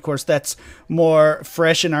season. Of course, that's more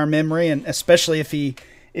fresh in our memory, and especially if he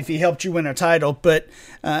helped you win a title. But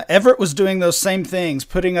Everett was doing those same things,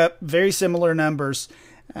 putting up very similar numbers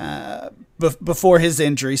before his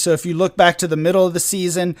injury. So if you look back to the middle of the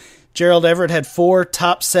season, Gerald Everett had 4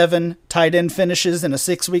 top 7 tight end finishes in a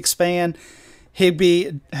 6-week span.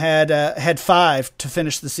 Higbee had 5 to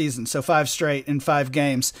finish the season, so 5 straight in 5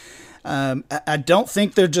 games. I don't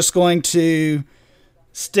think they're just going to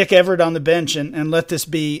stick Everett on the bench and let this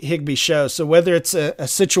be Higbee's show. So whether it's a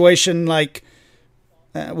situation like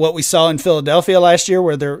what we saw in Philadelphia last year,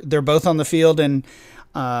 where they're both on the field and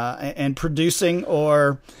producing,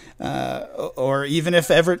 or even if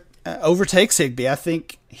Everett overtakes Higbee, I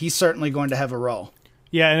think he's certainly going to have a role.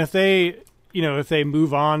 Yeah, and if they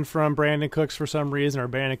move on from Brandon Cooks for some reason, or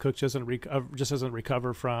Brandon Cooks just doesn't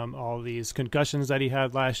recover from all these concussions that he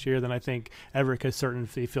had last year, then I think Everett could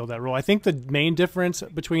certainly fill that role. I think the main difference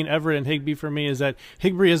between Everett and Higbee for me is that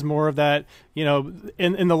Higbee is more of that,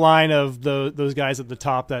 in the line of those guys at the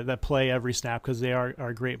top that play every snap, because they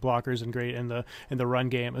are great blockers and great in the run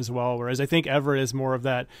game as well. Whereas I think Everett is more of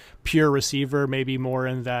that pure receiver, maybe more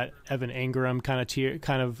in that Evan Ingram kind of tier,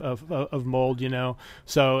 of mold,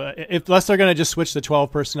 So unless they're going to just switch the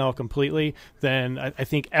 12 personnel completely, then I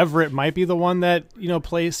think Everett might be the one that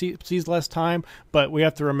sees less time. But we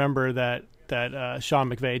have to remember that Sean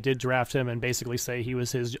McVay did draft him and basically say he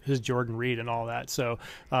was his Jordan Reed and all that. So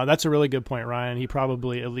that's a really good point, Ryan. He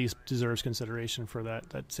probably at least deserves consideration for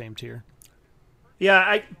that same tier. Yeah,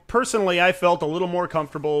 I felt a little more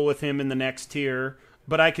comfortable with him in the next tier.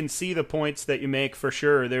 But I can see the points that you make for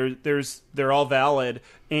sure. They're all valid.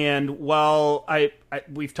 And while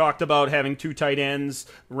we've talked about having 2 tight ends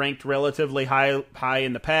ranked relatively high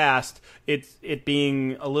in the past, it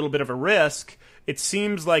being a little bit of a risk, it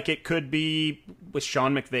seems like it could be with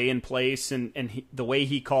Sean McVay in place and the way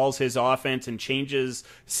he calls his offense and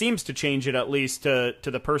seems to change it at least to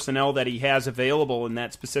the personnel that he has available in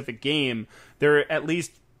that specific game, there at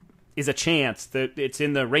least is a chance that it's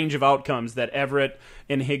in the range of outcomes that Everett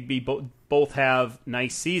and Higbee both have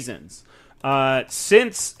nice seasons.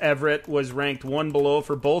 Since Everett was ranked one below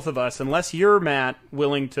for both of us, unless you're, Matt,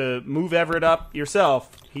 willing to move Everett up yourself,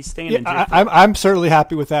 he's staying in J4. I'm certainly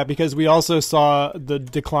happy with that because we also saw the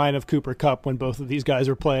decline of Cooper Kupp when both of these guys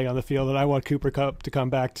were playing on the field, and I want Cooper Kupp to come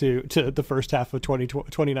back to the first half of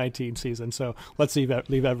 2019 season. So let's leave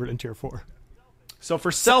Everett in Tier 4. So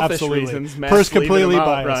for selfish reasons, Matt's completely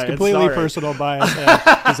biased, Ryan. completely Sorry. personal bias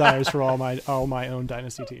and desires for all my own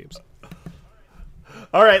dynasty teams.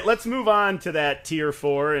 All right, let's move on to that Tier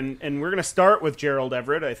 4, and we're going to start with Gerald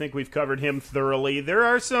Everett. I think we've covered him thoroughly. There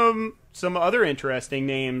are some other interesting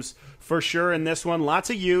names for sure in this one. Lots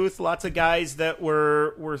of youth, lots of guys that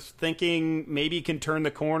we're thinking maybe can turn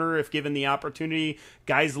the corner if given the opportunity.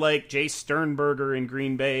 Guys like Jay Sternberger in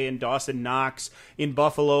Green Bay and Dawson Knox in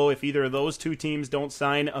Buffalo. If either of those two teams don't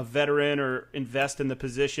sign a veteran or invest in the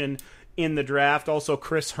position in the draft. Also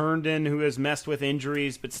Chris Herndon, who has messed with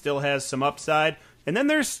injuries but still has some upside. And then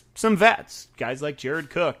there's some vets, guys like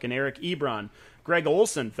Jared Cook and Eric Ebron. Greg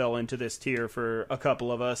Olson fell into this tier for a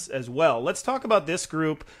couple of us as well. Let's talk about this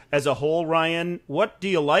group as a whole, Ryan. What do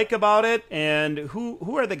you like about it, and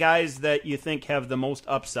who are the guys that you think have the most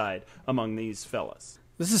upside among these fellas?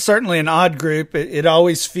 This is certainly an odd group. It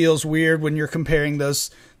always feels weird when you're comparing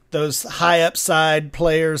those high upside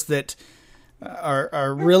players that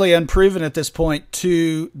are really unproven at this point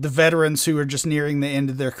to the veterans who are just nearing the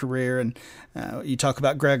end of their career. And you talk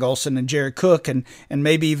about Greg Olson and Jared Cook, and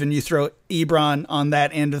maybe even you throw Ebron on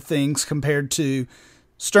that end of things compared to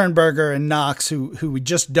Sternberger and Knox, who we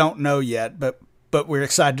just don't know yet, but we're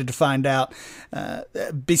excited to find out.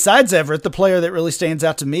 Besides Everett, the player that really stands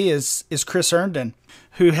out to me is Chris Herndon,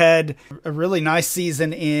 who had a really nice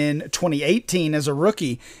season in 2018 as a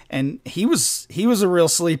rookie, and he was a real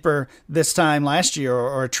sleeper this time last year,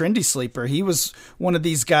 or a trendy sleeper. He was one of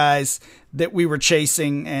these guys that we were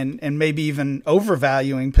chasing and maybe even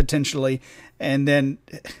overvaluing potentially, and then,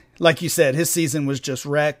 like you said, his season was just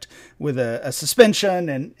wrecked with a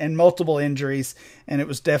suspension and multiple injuries, and it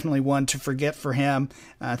was definitely one to forget for him.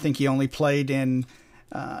 I think he only played in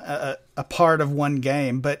a part of one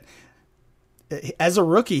game, but as a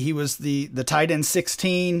rookie, he was the tight end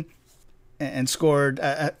 16 and scored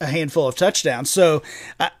a handful of touchdowns. So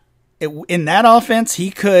in that offense,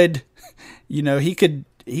 he could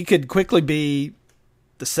quickly be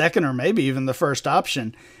the second or maybe even the first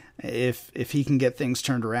option if he can get things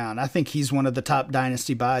turned around. I think he's one of the top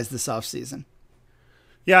dynasty buys this offseason.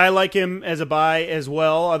 Yeah, I like him as a buy as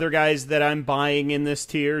well. Other guys that I'm buying in this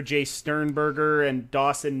tier, Jay Sternberger and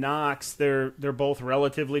Dawson Knox, they're both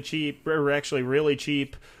relatively cheap, or actually really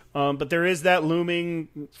cheap. But there is that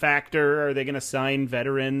looming factor. Are they going to sign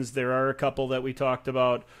veterans? There are a couple that we talked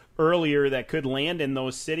about earlier that could land in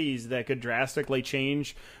those cities that could drastically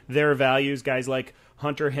change their values. Guys like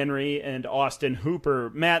Hunter Henry and Austin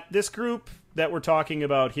Hooper. Matt, this group that we're talking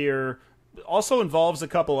about here also involves a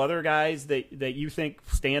couple other guys that you think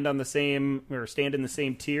stand in the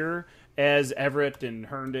same tier as Everett and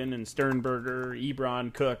Herndon and Sternberger,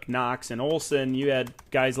 Ebron, Cook, Knox, and Olson. You had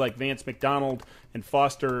guys like Vance McDonald and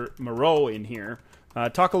Foster Moreau in here.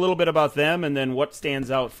 Talk a little bit about them, and then what stands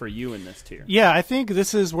out for you in this tier. Yeah, I think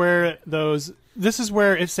this is where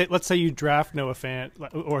let's say you draft Noah Fant,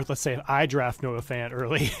 or let's say I draft Noah Fant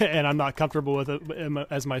early and I'm not comfortable with him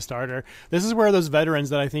as my starter. This is where those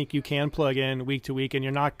veterans that I think you can plug in week to week, and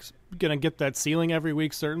you're not going to get that ceiling every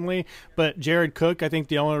week, certainly. But Jared Cook, I think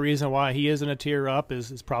the only reason why he isn't a tier up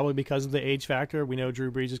is probably because of the age factor. We know Drew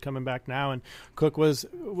Brees is coming back now, and Cook was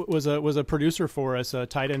a producer for us, a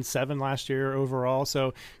tight end 7 last year overall.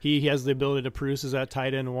 So he has the ability to produce as that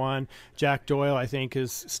tight end 1. Jack Doyle, I think,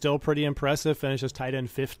 is still pretty impressive. Finished as tight end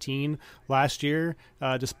 15 last year,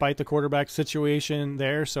 despite the quarterback situation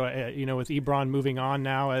there. So, with Ebron moving on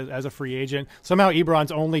now as a free agent, somehow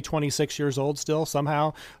Ebron's only 26 years old still,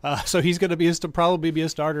 somehow. So he's going to probably be a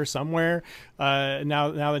starter somewhere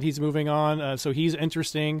now that he's moving on. So he's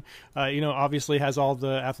interesting. Obviously has all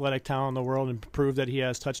the athletic talent in the world and proved that he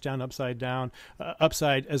has touchdown upside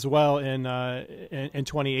as well in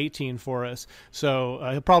 2018 for us. So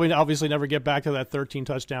he'll probably obviously never get back to that 13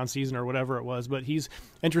 touchdown season or whatever it was, but he's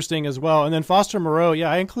interesting as well. And then Foster Moreau,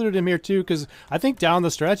 I included him here too because I think down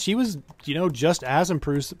the stretch he was impressive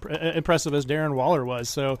as Darren Waller was.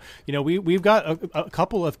 So we've got a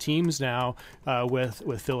couple of teams teams now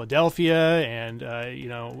with Philadelphia, and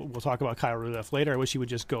we'll talk about Kyle Rudolph later. I wish he would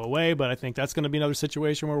just go away, but I think that's going to be another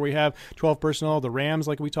situation where we have 12 personnel, the Rams,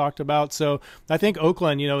 like we talked about. So I think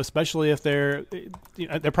Oakland, especially if they're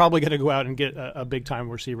probably going to go out and get a big time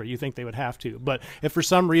receiver. You think they would have to, but if for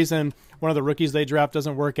some reason one of the rookies they draft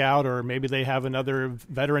doesn't work out, or maybe they have another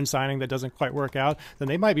veteran signing that doesn't quite work out, then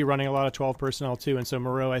they might be running a lot of 12 personnel too. And so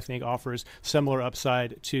Moreau, I think, offers similar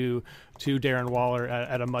upside to Darren Waller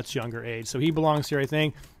at a much younger age. So he belongs here, I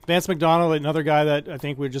think. Vance McDonald, another guy that I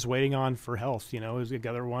think we're just waiting on for health. Is the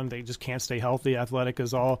other one. They just can't stay healthy. Athletic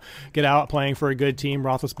is all get out playing for a good team.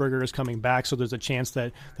 Roethlisberger is coming back, so there's a chance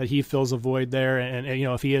that he fills a void there. And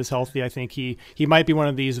if he is healthy, I think he might be one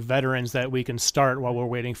of these veterans that we can start while we're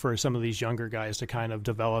waiting for some of these younger guys to kind of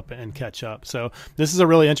develop and catch up. So this is a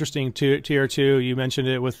really interesting tier 2. You mentioned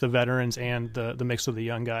it with the veterans and the mix of the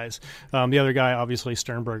young guys. The other guy, obviously,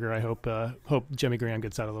 Sternberger. I hope Jimmy Graham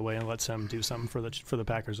gets out of the way and lets him do something for the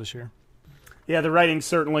Packers this year. Yeah, the writing's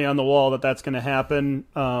certainly on the wall that's going to happen.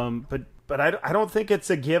 But I don't think it's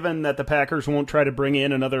a given that the Packers won't try to bring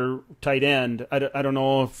in another tight end. I don't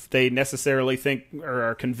know if they necessarily think or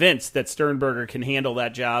are convinced that Sternberger can handle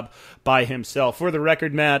that job by himself. For the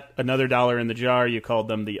record, Matt, another dollar in the jar. You called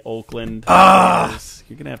them the Oakland Raiders.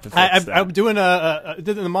 You're going to have to fix that. I'm doing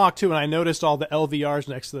did the mock too, and I noticed all the LVRs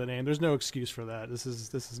next to the name. There's no excuse for that. This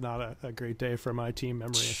is not a great day for my team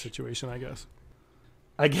memory situation, I guess.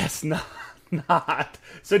 I guess not.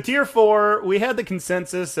 So tier 4, we had the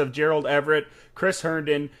consensus of Gerald Everett, Chris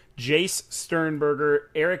Herndon, Jace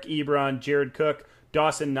Sternberger, Eric Ebron, Jared Cook,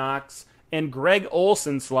 Dawson Knox, and Greg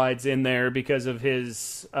Olsen slides in there because of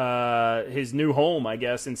his new home, I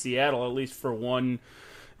guess, in Seattle, at least for 1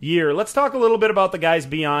 year. Let's talk a little bit about the guys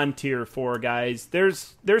beyond tier 4, guys.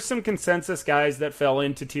 There's some consensus guys that fell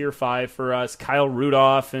into tier 5 for us. Kyle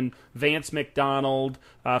Rudolph and Vance McDonald,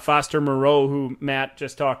 Foster Moreau, who Matt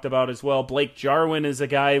just talked about as well. Blake Jarwin is a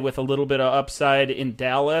guy with a little bit of upside in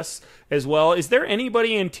Dallas as well. Is there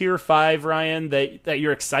anybody in tier 5, Ryan, that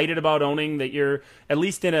you're excited about owning, that you're at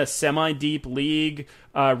least in a semi-deep league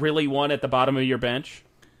really want at the bottom of your bench?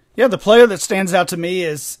 Yeah, the player that stands out to me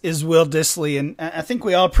is Will Dissly, and I think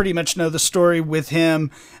we all pretty much know the story with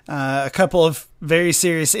him. A couple of very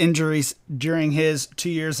serious injuries during his 2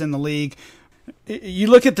 years in the league. You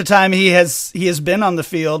look at the time he has been on the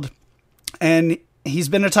field, and he's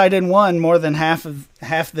been a tight end one more than half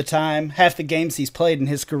the games he's played in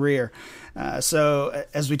his career. So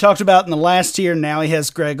as we talked about in the last tier, now he has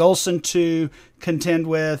Greg Olsen to contend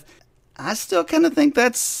with. I still kind of think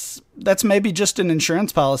that's maybe just an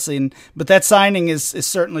insurance policy, but that signing is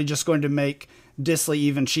certainly just going to make Dissly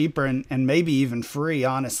even cheaper and maybe even free,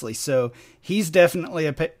 honestly. So he's definitely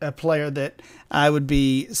a player that I would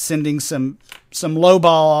be sending some low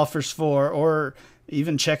ball offers for, or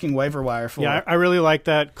even checking waiver wire for. Yeah, I really like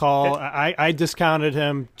that call. I discounted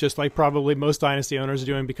him just like probably most Dynasty owners are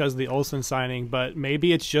doing because of the Olsen signing, but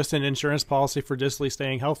maybe it's just an insurance policy for Dissly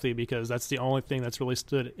staying healthy, because that's the only thing that's really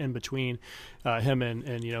stood in between him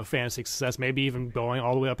and fantasy success, maybe even going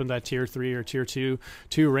all the way up in that tier 3 or tier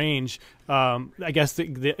 2 range. I guess,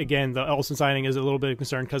 again, the Olsen signing is a little bit of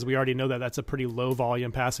concern because we already know that that's a pretty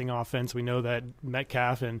low-volume passing offense. We know that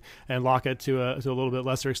Metcalf and Lockett, to a little bit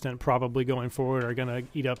lesser extent, probably going forward, are going to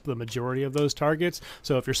eat up the majority of those targets.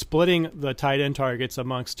 So if you're splitting the tight end targets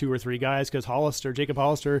amongst 2 or 3 guys, because Jacob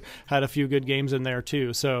Hollister had a few good games in there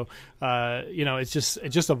too. So, it's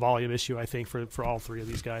just a volume issue, I think, for all 3 of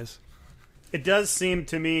these guys. It does seem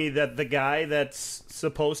to me that the guy that's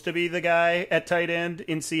supposed to be the guy at tight end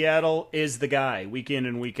in Seattle is the guy week in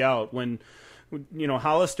and week out. When,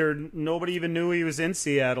 Hollister, nobody even knew he was in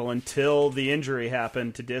Seattle until the injury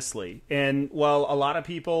happened to Dissly. And while a lot of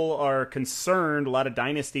people are concerned, a lot of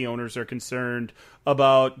Dynasty owners are concerned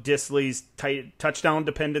about Dissly's touchdown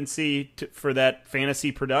dependency for that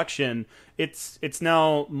fantasy production, it's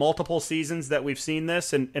now multiple seasons that we've seen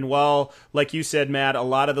this. And while, like you said, Matt, a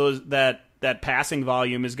lot of those that passing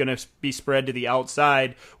volume is going to be spread to the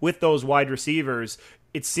outside with those wide receivers,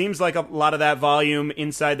 it seems like a lot of that volume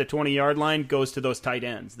inside the 20-yard line goes to those tight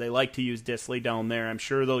ends. They like to use Dissly down there. I'm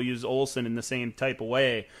sure they'll use Olsen in the same type of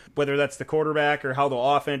way. Whether that's the quarterback or how the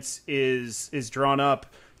offense is drawn up,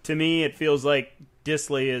 to me it feels like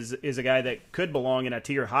Dissly is a guy that could belong in a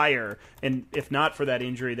tier higher, and if not for that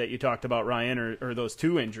injury that you talked about, Ryan, or those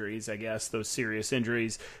 2 injuries, I guess, those serious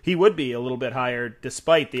injuries, he would be a little bit higher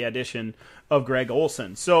despite the addition of Greg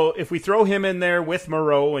Olsen. So if we throw him in there with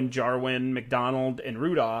Moreau and Jarwin, McDonald, and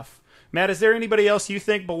Rudolph, Matt, is there anybody else you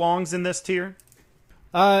think belongs in this tier?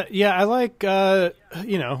 Yeah, I like,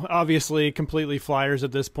 obviously completely flyers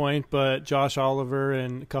at this point, but Josh Oliver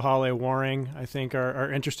and Kahale Waring, I think,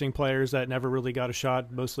 are interesting players that never really got a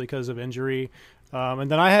shot, mostly because of injury.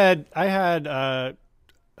 And then I had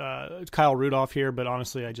Kyle Rudolph here, but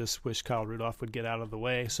honestly, I just wish Kyle Rudolph would get out of the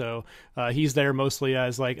way. So he's there mostly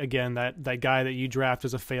as, like, again, that guy that you draft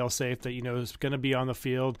as a fail-safe that you know is going to be on the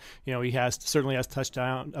field. You know, he certainly has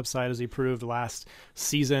touchdown upside, as he proved last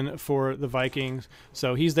season for the Vikings.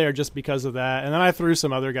 So he's there just because of that. And then I threw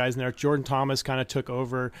some other guys in there. Jordan Thomas kind of took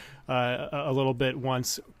over a little bit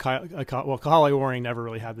once. Kahale Waring never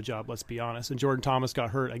really had the job, let's be honest. And Jordan Thomas got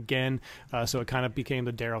hurt again, so it kind of became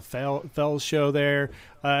the Darryl Fells show there.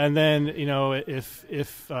 And then, you know,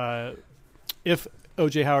 if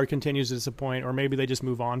O.J. Howard continues to disappoint, or maybe they just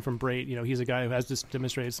move on from Brate, you know, he's a guy who has just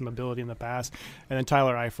demonstrated some ability in the past. And then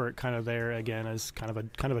Tyler Eifert kind of there again as kind of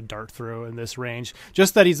a dart throw in this range.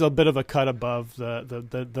 Just that he's a bit of a cut above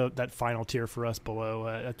that final tier for us below.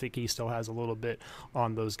 I think he still has a little bit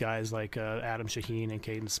on those guys like Adam Shaheen and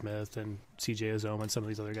Caden Smith and C.J. Azoma and some of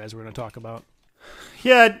these other guys we're going to talk about.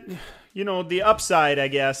 Yeah, you know, the upside, I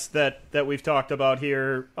guess, that we've talked about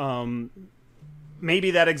here,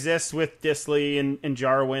 maybe that exists with Disley and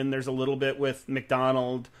Jarwin. There's a little bit with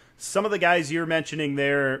McDonald. Some of the guys you're mentioning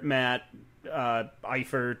there, Matt,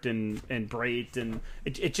 Eifert and Brate, and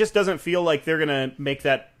it just doesn't feel like they're going to make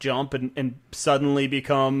that jump and suddenly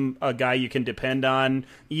become a guy you can depend on,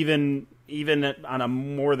 even on a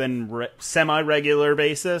more than semi-regular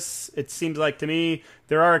basis. It seems like to me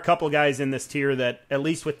there are a couple guys in this tier that, at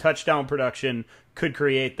least with touchdown production, could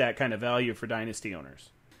create that kind of value for dynasty owners.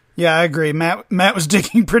 Yeah, I agree. Matt was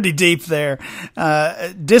digging pretty deep there.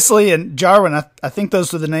 Disley and Jarwin, I think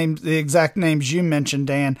those are the exact names you mentioned,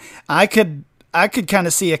 Dan. I could kind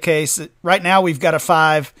of see a case. Right now we've got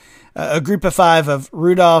a group of 5 of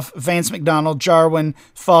Rudolph, Vance McDonald, Jarwin,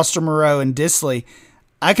 Foster Moreau, and Disley.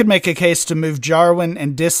 I could make a case to move Jarwin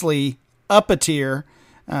and Disley up a tier,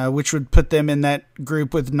 which would put them in that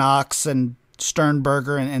group with Knox and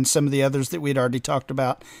Sternberger and some of the others that we'd already talked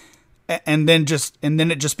about. And then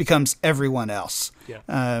it just becomes everyone else.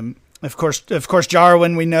 Yeah. Of course,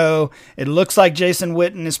 Jarwin, we know it looks like Jason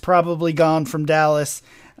Witten is probably gone from Dallas,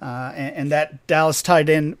 and that Dallas tight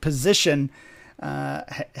end position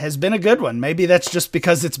has been a good one. Maybe that's just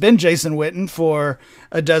because it's been Jason Witten for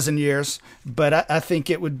a dozen years, but I think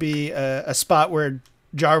it would be a spot where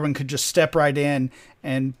Jarwin could just step right in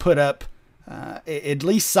and put up at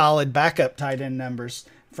least solid backup tight end numbers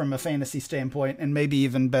from a fantasy standpoint, and maybe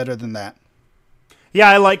even better than that. Yeah,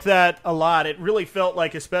 I like that a lot. It really felt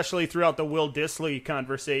like, especially throughout the Will Disley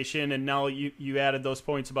conversation, and now you added those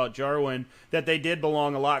points about Jarwin, that they did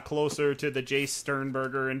belong a lot closer to the Jace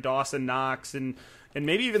Sternberger and Dawson Knox and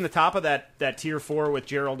maybe even the top of that tier 4 with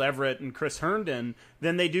Gerald Everett and Chris Herndon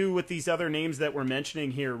than they do with these other names that we're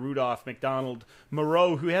mentioning here, Rudolph, McDonald,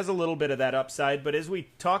 Moreau, who has a little bit of that upside. But as we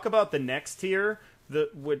talk about the next tier,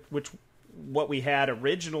 what we had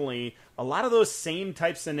originally, a lot of those same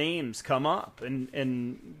types of names come up,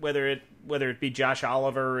 and whether it be Josh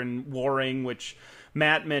Oliver and Waring, which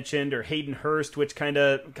Matt mentioned, or Hayden Hurst, which kind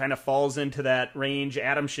of falls into that range.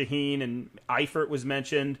 Adam Shaheen and Eifert was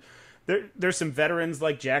mentioned. There's some veterans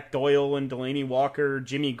like Jack Doyle and Delaney Walker,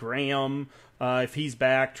 Jimmy Graham, if he's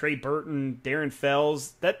back, Trey Burton, Darren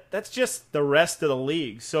Fells. That's just the rest of the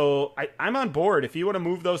league. So I'm on board. If you want to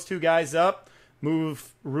move those 2 guys up,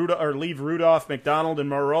 leave Rudolph, McDonald, and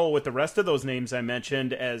Moreau with the rest of those names I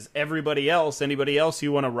mentioned as anybody else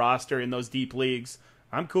you want to roster in those deep leagues.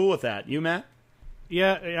 I'm cool with that. You, Matt?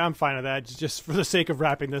 Yeah, I'm fine with that. Just for the sake of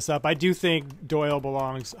wrapping this up, I do think Doyle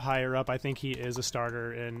belongs higher up. I think he is a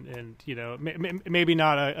starter, and you know, maybe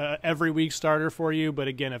not a every week starter for you, but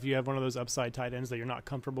again, if you have one of those upside tight ends that you're not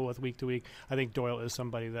comfortable with week to week, I think Doyle is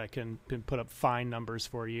somebody that can put up fine numbers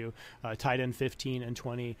for you. Tight end 15 in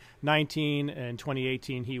 2019 and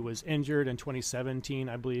 2018, he was injured. In 2017,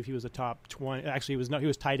 I believe he was a top 20. Actually, he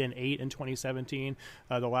was tight end 8 in 2017,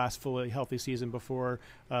 the last fully healthy season before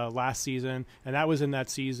last season, and that was in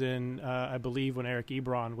that season, I believe, when Eric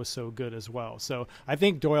Ebron was so good as well. So I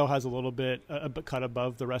think Doyle has a little bit cut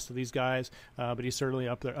above the rest of these guys, but he's certainly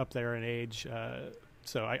up there in age.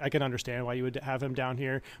 So I can understand why you would have him down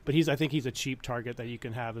here, but I think he's a cheap target that you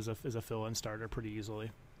can have as a fill-in starter pretty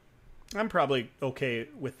easily. I'm probably okay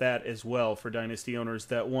with that as well for dynasty owners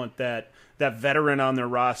that want that veteran on their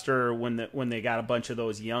roster when they got a bunch of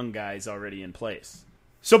those young guys already in place.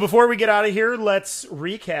 So before we get out of here, let's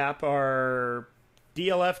recap our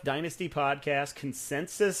DLF Dynasty Podcast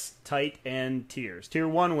consensus tight end tiers. Tier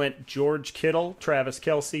 1 went George Kittle, Travis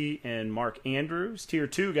Kelce, and Mark Andrews. Tier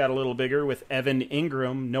 2 got a little bigger with Evan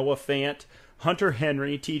Ingram, Noah Fant, Hunter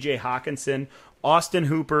Henry, TJ Hawkinson, Austin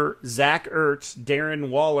Hooper, Zach Ertz, Darren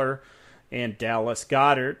Waller, and Dallas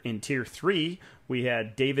Goedert. In Tier 3, we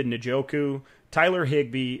had David Njoku, Tyler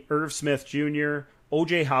Higbee, Irv Smith Jr.,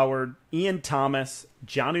 O.J. Howard, Ian Thomas,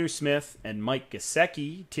 Jonnu Smith, and Mike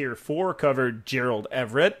Gesicki. Tier 4 covered Gerald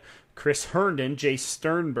Everett, Chris Herndon, Jay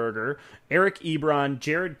Sternberger, Eric Ebron,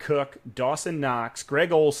 Jared Cook, Dawson Knox,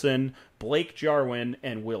 Greg Olson, Blake Jarwin,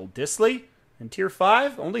 and Will Dissly. And Tier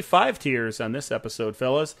 5, only 5 tiers on this episode,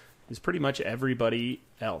 fellas, is pretty much everybody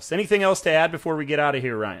else. Anything else to add before we get out of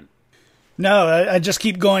here, Ryan? No, I just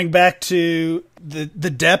keep going back to the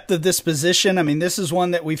depth of this position. I mean, this is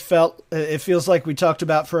one that we felt, it feels like we talked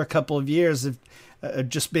about for a couple of years of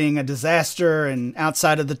just being a disaster, and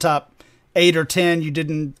outside of the top 8 or 10, you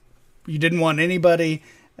didn't want anybody.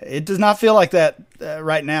 It does not feel like that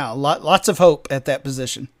right now. Lots of hope at that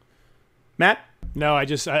position. Matt? No, I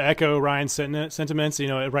echo Ryan's sentiments.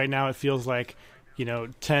 Right now it feels like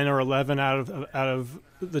 10 or 11 out of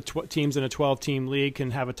the teams in a 12-team league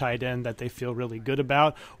can have a tight end that they feel really good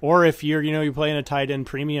about. Or if you play in a tight end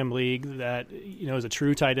premium league that is a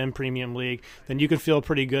true tight end premium league, then you can feel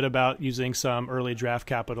pretty good about using some early draft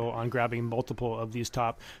capital on grabbing multiple of these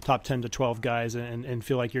top 10 to 12 guys and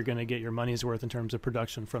feel like you're going to get your money's worth in terms of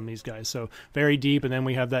production from these guys. So very deep, and then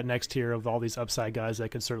we have that next tier of all these upside guys that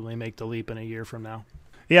could certainly make the leap in a year from now.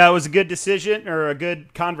 Yeah, it was a good decision, or a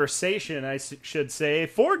good conversation, I should say.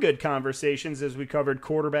 4 good conversations as we covered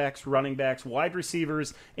quarterbacks, running backs, wide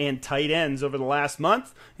receivers, and tight ends over the last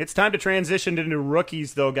month. It's time to transition into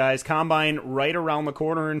rookies, though, guys. Combine right around the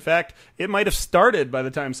corner. In fact, it might have started by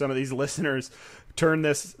the time some of these listeners turn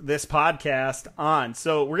this podcast on.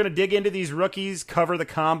 So we're going to dig into these rookies, cover the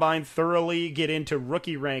combine thoroughly, get into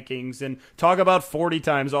rookie rankings, and talk about 40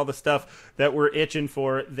 times all the stuff that we're itching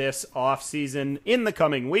for this offseason in the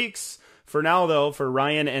coming weeks. For now, though, for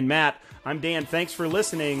Ryan and Matt, I'm Dan. Thanks for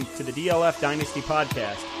listening to the DLF Dynasty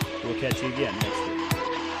podcast. We'll catch you again next week.